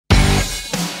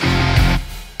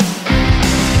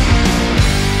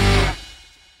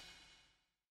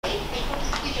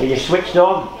Are you switched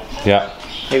on? Yeah.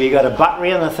 Have you got a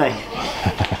battery on the thing?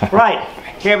 Right,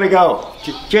 here we go.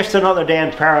 Just another day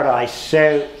in paradise.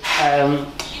 So,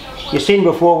 you've seen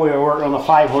before we were working on the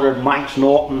 500 Manx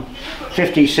Norton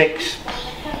 56.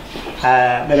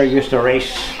 Miller used to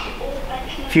race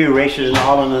a few races in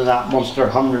Holland and that Munster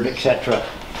 100, etc.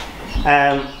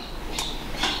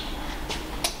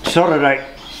 Sorted out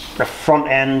the front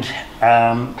end,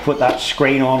 put that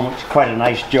screen on, which is quite a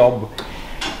nice job.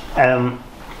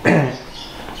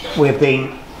 We've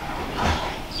been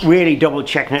really double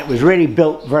checking it. It was really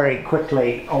built very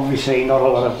quickly, obviously not a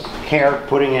lot of care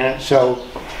putting in it, so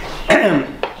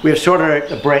we've sorted out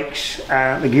the brakes.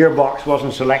 The gearbox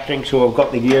wasn't selecting, so we've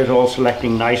got the gears all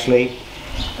selecting nicely.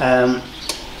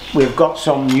 We've got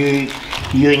some new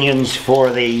unions for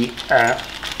the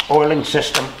oiling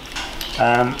system.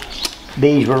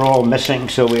 These were all missing,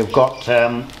 so we've got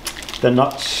the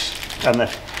nuts and the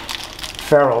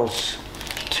ferrules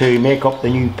to make up the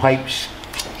new pipes.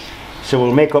 So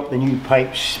we'll make up the new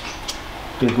pipes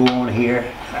to go on here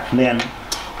and then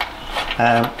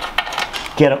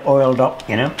get it oiled up,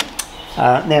 you know,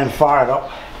 and then fire it up.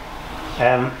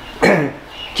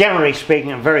 Generally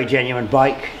speaking, a very genuine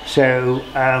bike, so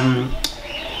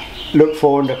look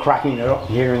forward to cracking it up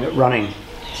and hearing it running.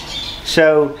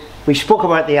 So we spoke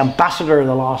about the Ambassador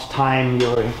the last time you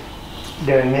were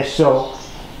doing this, so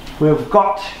we've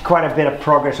got quite a bit of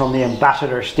progress on the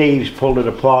Ambassador. Steve's pulled it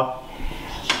apart.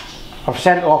 I've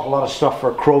sent off a lot of stuff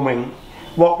for chroming.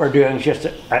 What we're doing is just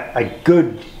a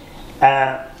good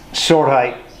sort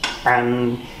out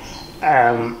and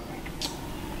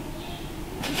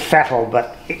fettle,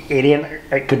 but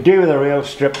it could do with a real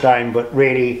strip down, but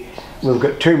really we've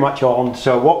got too much on.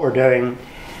 So what we're doing,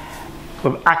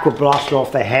 we've aqua blasted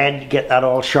off the head, get that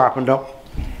all sharpened up.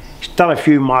 It's done a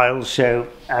few miles, so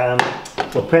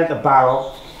we'll paint the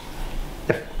barrel.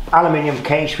 The aluminium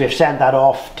case, we've sent that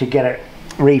off to get it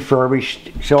refurbished.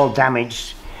 It's all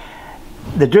damaged.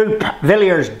 The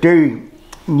Villiers do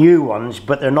new ones,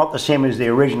 but they're not the same as the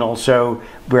original, so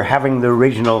we're having the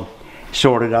original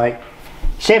sorted out.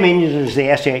 Same engine as the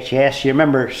SHS. You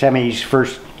remember Sammy's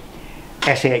first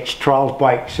SH12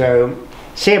 bike, so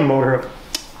same motor,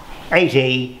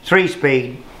 8E,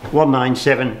 3-speed,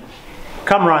 197.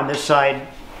 Come around this side.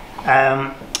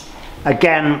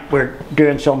 Again, we're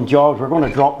doing some jobs. We're going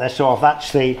to drop this off.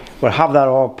 We'll have that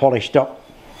all polished up.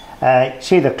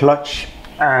 See the clutch,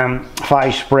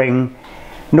 5-spring,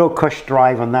 no cush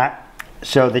drive on that.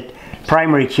 So the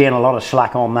primary chain, a lot of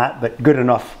slack on that, but good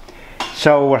enough.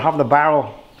 So we'll have the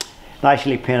barrel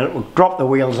nicely painted. We'll drop the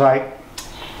wheels out.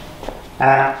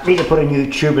 Need to put a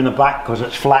new tube in the back because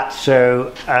it's flat.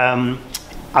 So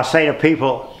I say to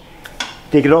people,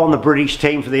 to get on the British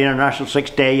team for the International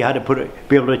 6-day, you had to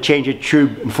be able to change a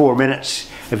tube in 4 minutes.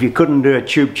 If you couldn't do a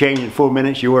tube change in 4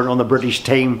 minutes, you weren't on the British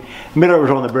team. Miller was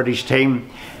on the British team,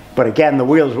 but again, the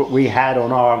wheels what we had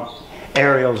on our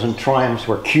Ariels and Triumphs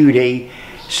were QD,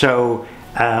 so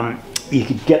you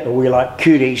could get the wheel out,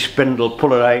 QD spindle,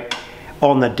 pull it out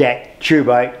on the deck, tube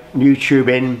out, new tube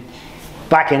in,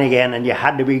 back in again, and you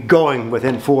had to be going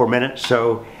within 4 minutes.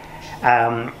 So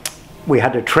we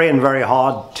had to train very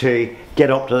hard to get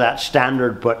up to that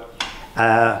standard, but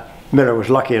Miller was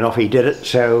lucky enough he did it.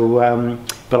 So,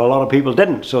 but a lot of people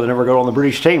didn't, so they never got on the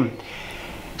British team.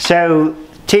 So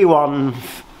T1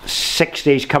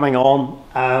 60s coming on.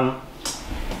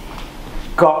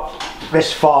 Got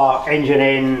this far, engine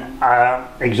in,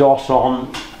 exhaust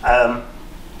on, a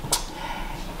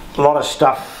lot of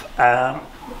stuff.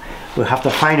 We'll have to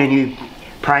find a new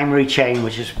primary chain,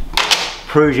 which is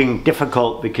proving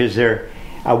difficult because they're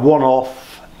a one-off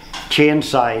chain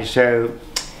size, so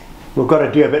we've got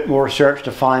to do a bit more research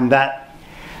to find that.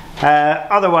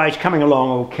 Otherwise, coming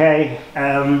along okay.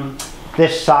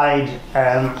 This side,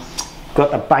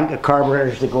 got a bank of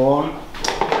carburetors to go on.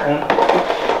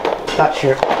 That's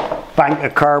your bank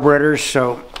of carburetors,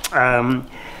 so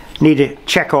need to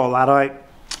check all that out.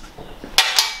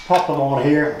 Pop them on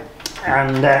here,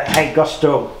 and hey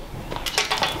Gusto,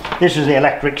 this is the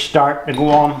electric start to go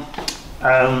on.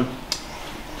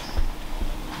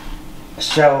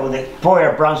 So the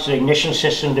Boyer Branson ignition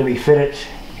system to be fitted,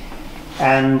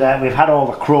 and we've had all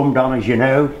the chrome done, as you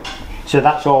know, so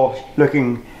that's all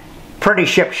looking pretty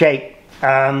ship shape.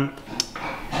 And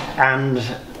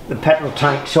the petrol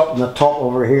tank's up on the top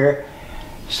over here,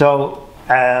 so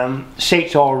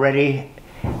seats all ready.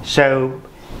 So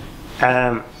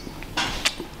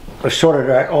we've sorted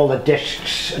out all the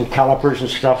discs and calipers and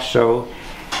stuff, so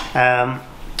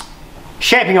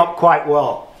shaping up quite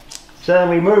well. So then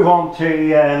we move on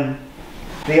to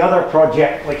the other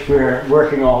project which we're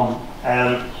working on,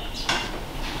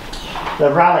 the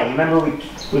Raleigh. Remember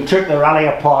we we took the Raleigh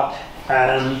apart,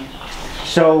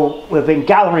 so we've been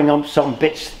gathering up some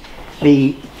bits.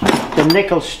 The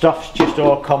nickel stuff's just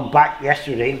all come back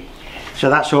yesterday, so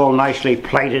that's all nicely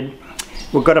plated.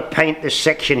 We're going to paint this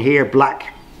section here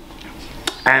black,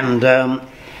 and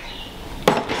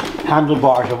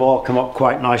handlebars have all come up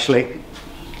quite nicely.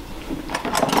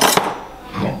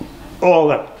 All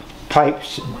the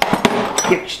pipes,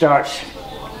 kickstarts,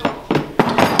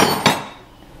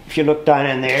 if you look down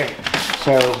in there.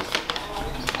 So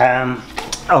I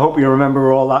hope you remember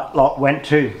where all that lot went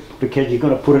to, because you're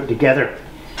going to put it together.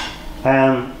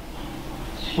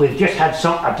 We've just had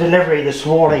a delivery this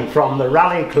morning from the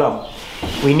Raleigh Club.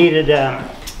 We needed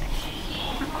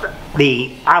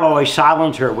the alloy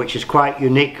silencer, which is quite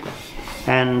unique,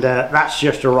 and that's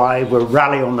just arrived with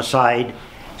Raleigh on the side,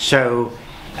 so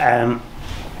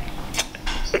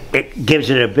it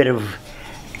gives it a bit of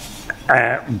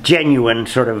genuine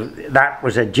sort of, that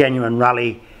was a genuine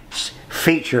Raleigh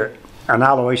feature, an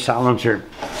alloy silencer.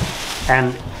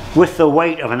 And with the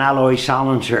weight of an alloy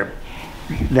silencer,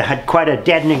 they had quite a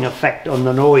deadening effect on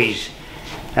the noise.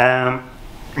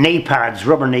 Knee pads,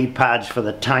 rubber knee pads for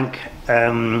the tank,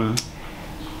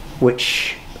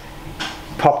 which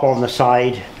pop on the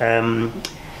side.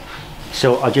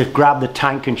 So I'll just grab the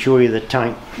tank and show you the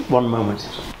tank. One moment.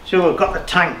 So we've got the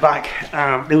tank back.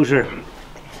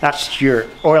 That's your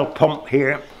oil pump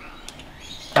here.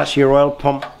 That's your oil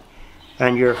pump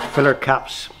and your filler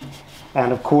caps.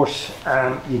 And of course,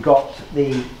 you got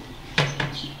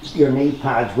your knee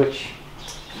pads, which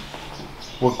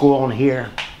will go on here.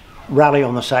 Raleigh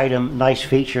on the side, a nice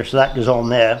feature, so that goes on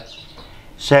there.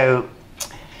 So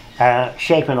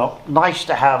shaping up, nice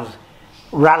to have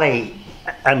Raleigh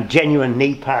and genuine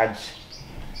knee pads.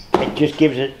 It just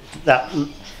gives it that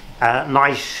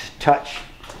nice touch.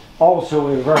 Also,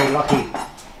 we were very lucky,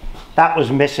 that was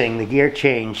missing, the gear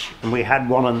change, and we had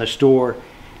one in the store.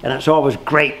 And it's always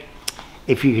great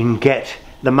if you can get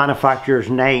the manufacturer's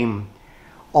name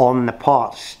on the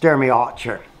parts. Sturmy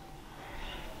Archer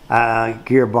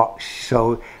gearbox,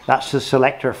 so that's the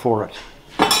selector for it.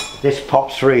 This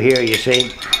pops through here, you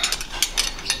see,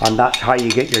 and that's how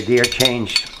you get your gear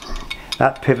changed.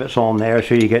 That pivots on there,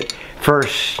 so you get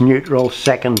first, neutral,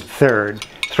 second, third,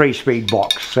 3-speed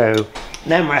box. So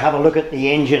then we have a look at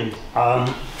the engine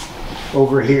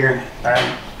over here.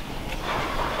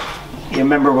 You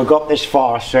remember we got this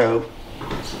far, so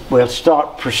we'll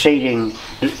start proceeding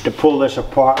to pull this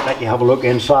apart, let you have a look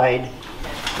inside.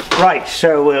 Right,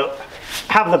 so we'll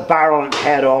have the barrel and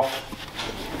head off.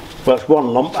 Well, it's one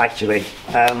lump actually.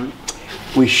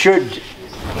 We should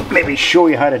maybe show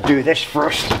you how to do this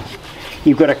first.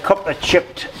 You've got a couple of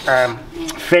chipped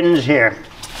fins here.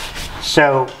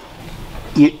 So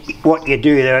what you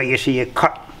do there, you see, you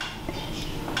cut,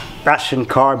 that's in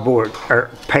cardboard or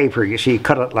paper, you see, you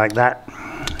cut it like that,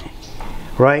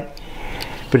 right?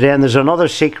 But then there's another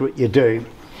secret you do.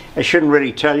 I shouldn't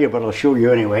really tell you, but I'll show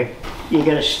you anyway. You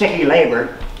get a sticky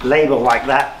label like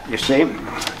that, you see,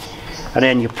 and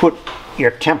then you put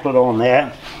your template on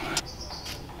there.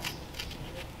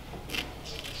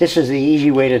 This is the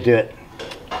easy way to do it.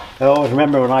 I always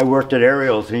remember when I worked at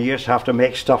Aerials, and you just have to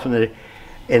make stuff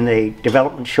in the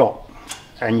development shop,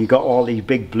 and you got all these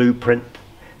big blueprint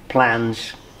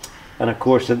plans, and of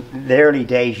course in the early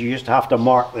days you just have to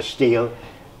mark the steel,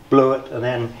 blue it, and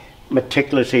then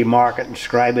meticulously mark it and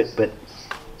scribe it. But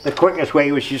the quickest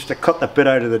way was just to cut the bit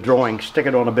out of the drawing, stick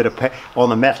it on a bit of on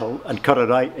the metal and cut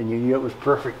it out, and you knew it was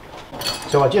perfect.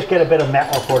 So I'll just get a bit of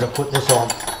metal for to put this on.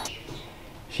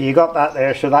 So you got that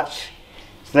there, so that's,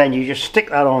 then you just stick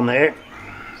that on there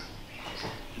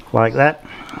like that.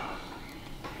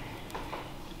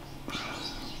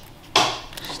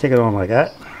 Stick it on like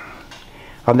that,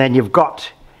 and then you've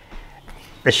got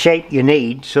the shape you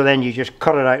need, so then you just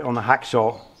cut it out on the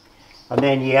hacksaw, and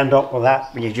then you end up with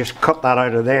that, and you just cut that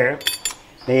out of there.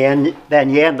 Then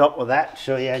you end up with that,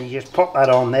 so yeah, you just put that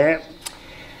on there.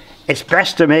 It's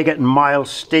best to make it in mild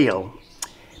steel,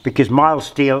 because mild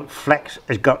steel flex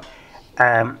has got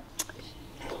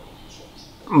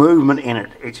movement in it.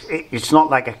 It's not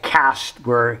like a cast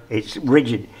where it's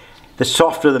rigid. The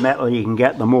softer the metal you can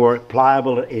get, the more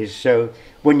pliable it is. So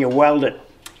when you weld it,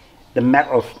 the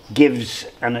metal gives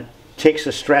and it takes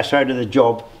the stress out of the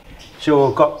job. So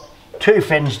we've got 2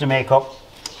 fins to make up.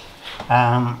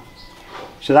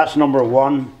 So that's number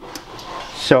 1.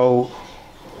 So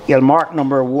you'll mark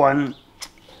number one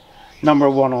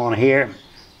on here,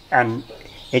 and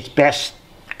it's best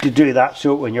to do that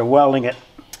so when you're welding it,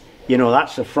 you know,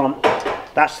 that's the front,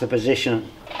 that's the position.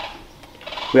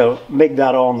 We'll make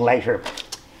that on later.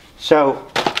 So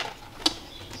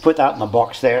put that in the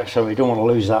box there, so we don't want to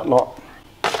lose that lot.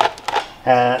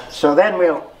 So then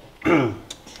we'll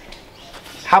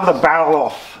have the barrel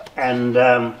off, and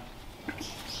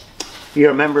you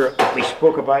remember we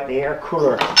spoke about the air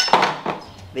cooler,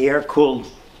 the air cooled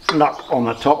nut on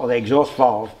the top of the exhaust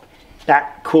valve.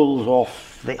 That cools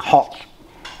off the hot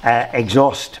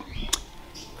exhaust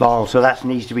valve, so that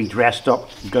needs to be dressed up.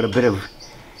 Got a bit of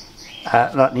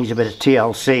that needs a bit of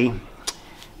TLC.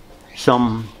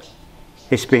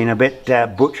 It's been a bit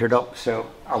butchered up, so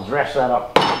I'll dress that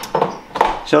up.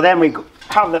 So then we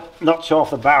have the nuts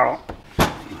off the barrel.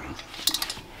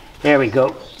 There we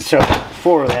go. So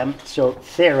 4 of them. So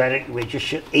theoretically we just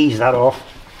should ease that off.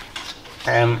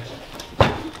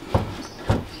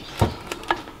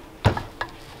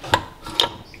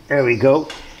 There we go.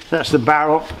 That's the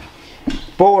barrel.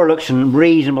 Bore looks in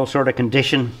reasonable sort of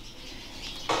condition.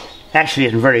 Actually,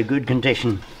 it's in very good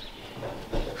condition.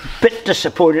 Bit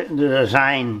disappointed in the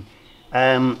design.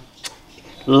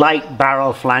 Light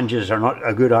barrel flanges are not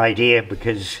a good idea,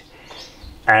 because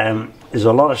there's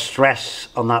a lot of stress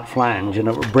on that flange, and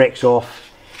if it breaks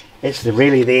off, it's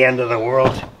really the end of the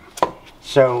world.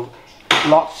 So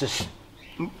lots of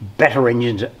better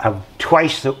engines have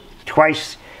twice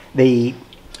the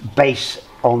base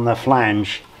on the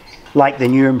flange, like the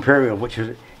new Imperial, which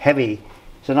is heavy.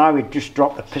 So now we just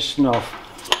drop the piston off.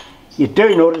 You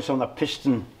do notice on the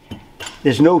piston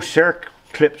there's no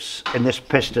circlips in this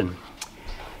piston.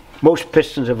 Most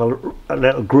pistons have a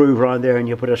little groove around there, and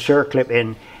you put a circlip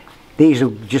in. These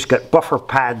have just got buffer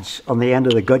pads on the end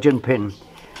of the gudgeon pin,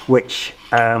 which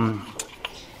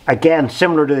again,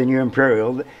 similar to the new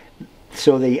Imperial.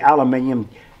 So the aluminium,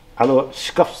 although it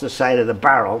scuffs the side of the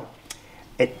barrel,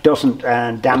 it doesn't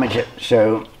damage it.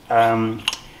 So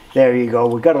there you go.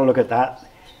 We've got to look at that.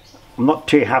 I'm not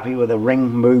too happy with the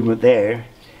ring movement there.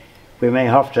 We may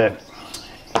have to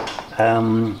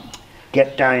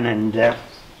get down and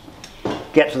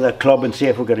get to the club and see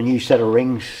if we've got a new set of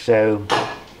rings. So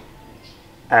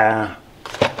have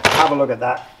a look at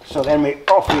that. So then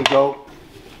off we go.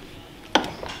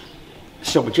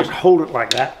 So we just hold it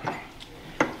like that,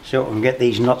 so we can get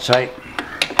these nuts out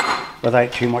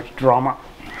without too much drama.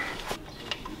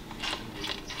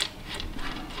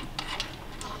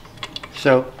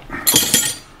 So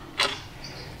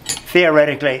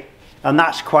theoretically, and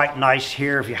that's quite nice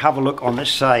here, if you have a look on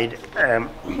this side,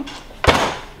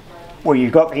 where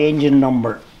you've got the engine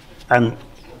number and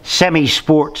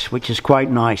semi-sports, which is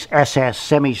quite nice, SS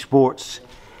semi-sports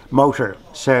motor.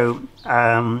 So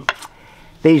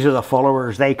these are the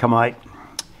followers, they come out.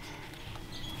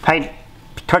 Paint,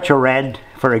 touch of red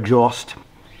for exhaust.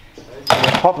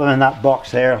 Pop them in that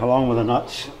box there along with the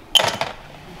nuts.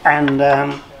 And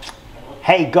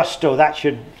hey gusto, that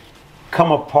should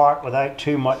come apart without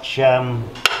too much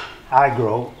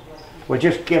aggro. We'll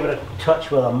just give it a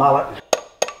touch with a mallet.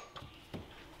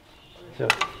 So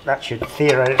that should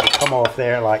theoretically come off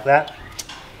there like that.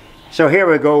 So here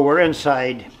we go, we're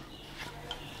inside.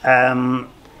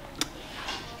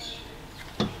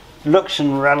 Looks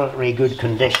in relatively good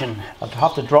condition. I'll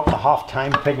have to drop the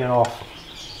half-time pinion off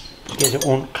because it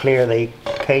won't clear the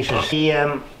cases.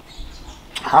 The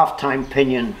half-time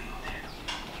pinion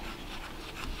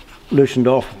loosened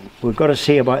off. We've got to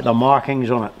see about the markings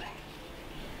on it,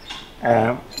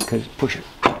 because push it.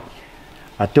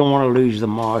 I don't want to lose the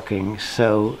markings,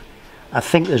 so I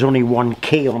think there's only one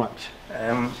key on it,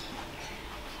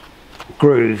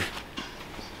 groove,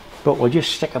 but we'll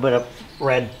just stick a bit of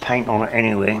red paint on it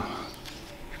anyway.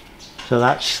 So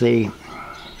that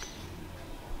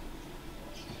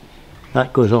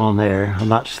goes on there,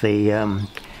 and that's the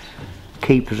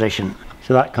key position.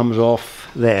 So that comes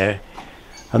off there,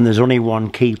 and there's only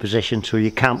one key position, so you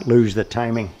can't lose the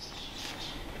timing.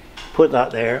 Put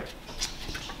that there,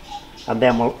 and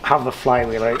then we'll have the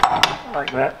flywheel out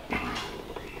like that.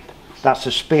 That's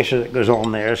the spacer that goes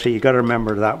on there, so you've got to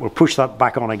remember that. We'll push that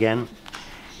back on again.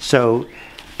 So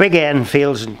big end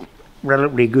feels in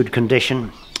relatively good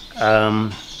condition. I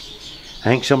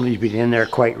think somebody's been in there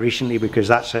quite recently, because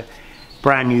that's a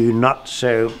brand new nut.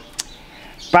 So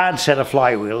bad set of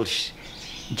flywheels.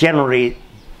 Generally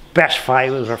best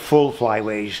flywheels are full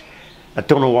flywheels. I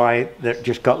don't know why they've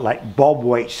just got like bob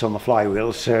weights on the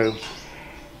flywheels. So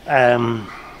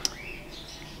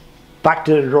back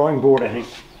to the drawing board, I think.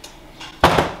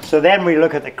 So then we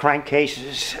look at the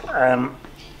crankcases.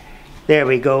 There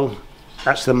we go.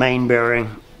 That's the main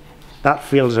bearing. That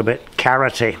feels a bit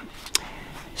carroty.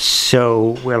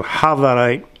 So we'll have that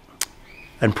out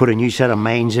and put a new set of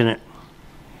mains in it,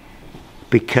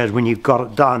 because when you've got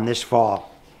it done this far,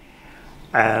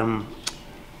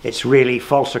 it's really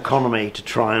false economy to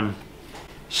try and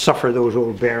suffer those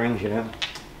old bearings, you know.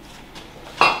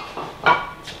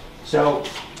 So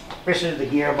this is the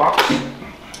gearbox,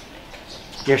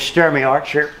 your Customary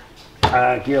Archer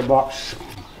gearbox.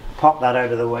 Pop that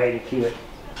out of the way to keep it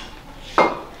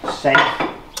safe.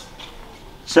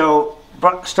 So,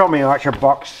 Customary Archer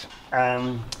box,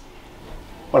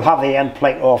 we'll have the end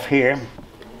plate off here.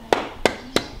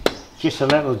 Just a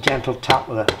little gentle tap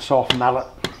with a soft mallet.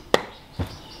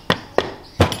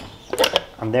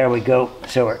 And there we go.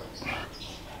 So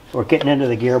we're getting into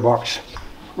the gearbox.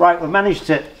 Right, we've managed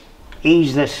to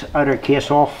ease this outer case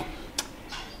off.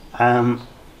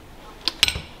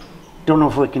 Don't know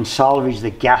if we can salvage the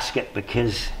gasket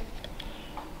because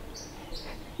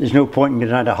there's no point in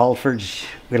getting out of Halfords.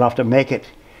 We'll have to make it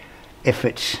if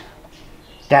it's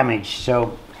damaged.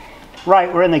 So,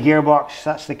 right, we're in the gearbox.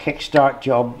 That's the kickstart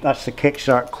job. That's the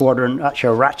kickstart quadrant. That's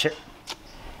your ratchet.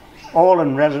 All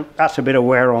in that's a bit of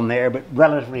wear on there, but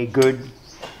relatively good.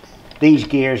 These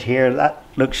gears here, that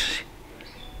looks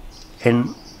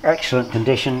in excellent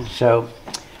condition. So,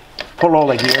 pull all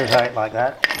the gears out like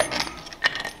that.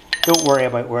 Don't worry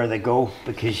about where they go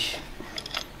because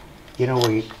you know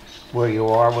where you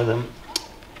are with them.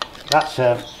 That's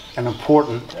an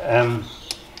important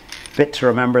bit to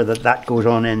remember, that goes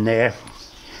on in there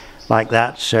like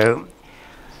that. So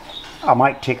I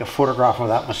might take a photograph of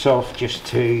that myself just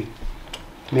to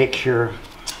make sure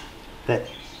that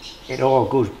it all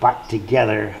goes back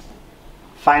together.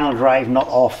 Final drive nut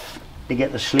off to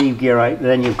get the sleeve gear out.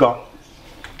 Then you've got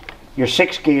your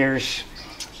 6 gears.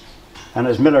 And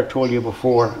as Miller told you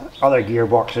before, other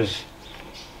gearboxes,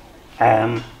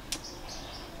 the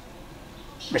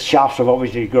shafts have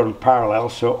obviously gone parallel,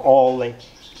 so all the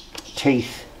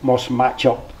teeth must match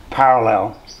up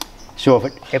parallel. So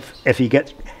if you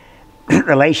get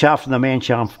the lay shaft and the main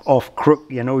shaft off crook,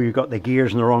 you know you've got the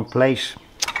gears in the wrong place.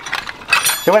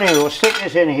 So anyway, we'll stick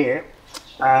this in here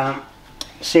and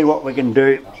see what we can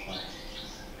do.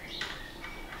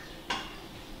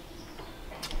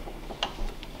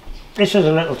 This is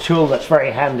a little tool that's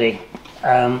very handy,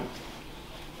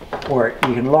 where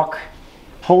you can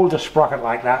hold the sprocket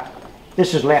like that.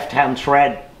 This is left-hand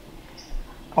thread.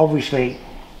 Obviously,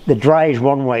 the drive's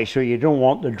one way, so you don't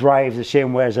want the drive the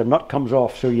same way as the nut comes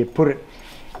off. So you put it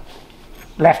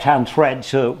left-hand thread,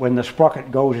 so when the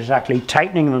sprocket goes, it's actually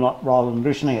tightening the nut rather than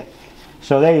loosening it.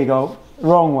 So there you go,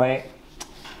 wrong way.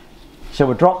 So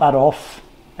we drop that off,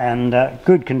 and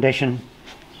good condition.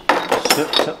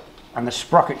 And the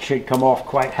sprocket should come off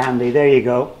quite handy. There you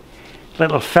go.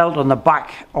 Little felt on the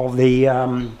back of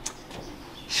the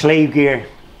sleeve gear.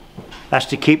 That's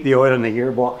to keep the oil in the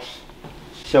gearbox.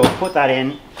 So we'll put that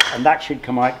in, and that should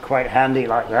come out quite handy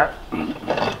like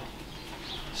that.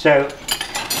 So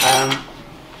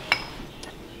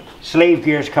sleeve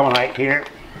gear's coming out here,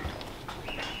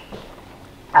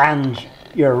 and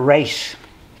your race.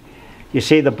 You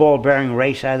see the ball bearing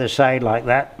race either side like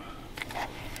that.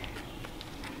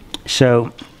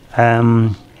 So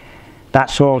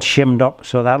that's all shimmed up,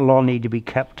 so that'll all need to be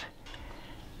kept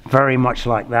very much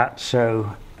like that.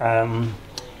 So and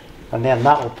then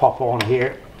that'll pop on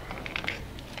here.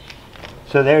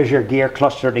 So there's your gear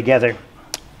cluster together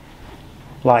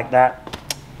like that.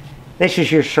 This is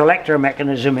your selector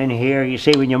mechanism in here. You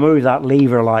see when you move that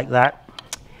lever like that,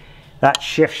 that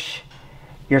shifts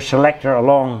your selector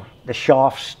along the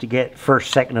shafts to get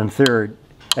first, second and third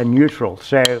and neutral.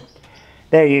 So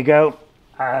there you go.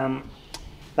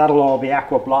 That'll all be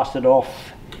aqua blasted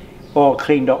off, all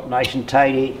cleaned up nice and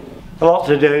tidy. A lot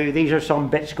to do. These are some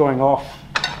bits going off.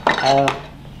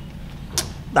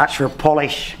 That's for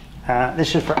polish.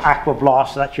 This is for aqua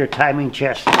blast. That's your timing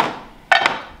chest.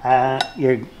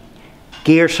 Your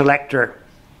gear selector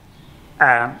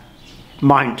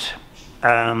mount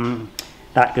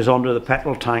that goes under the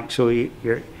petrol tank, so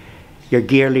your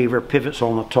gear lever pivots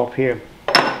on the top here,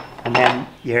 and then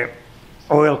your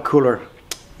oil cooler.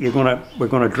 We're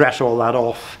gonna dress all that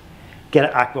off, get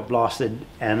it aqua blasted,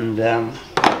 and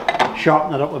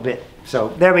sharpen it up a bit. So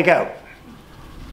there we go.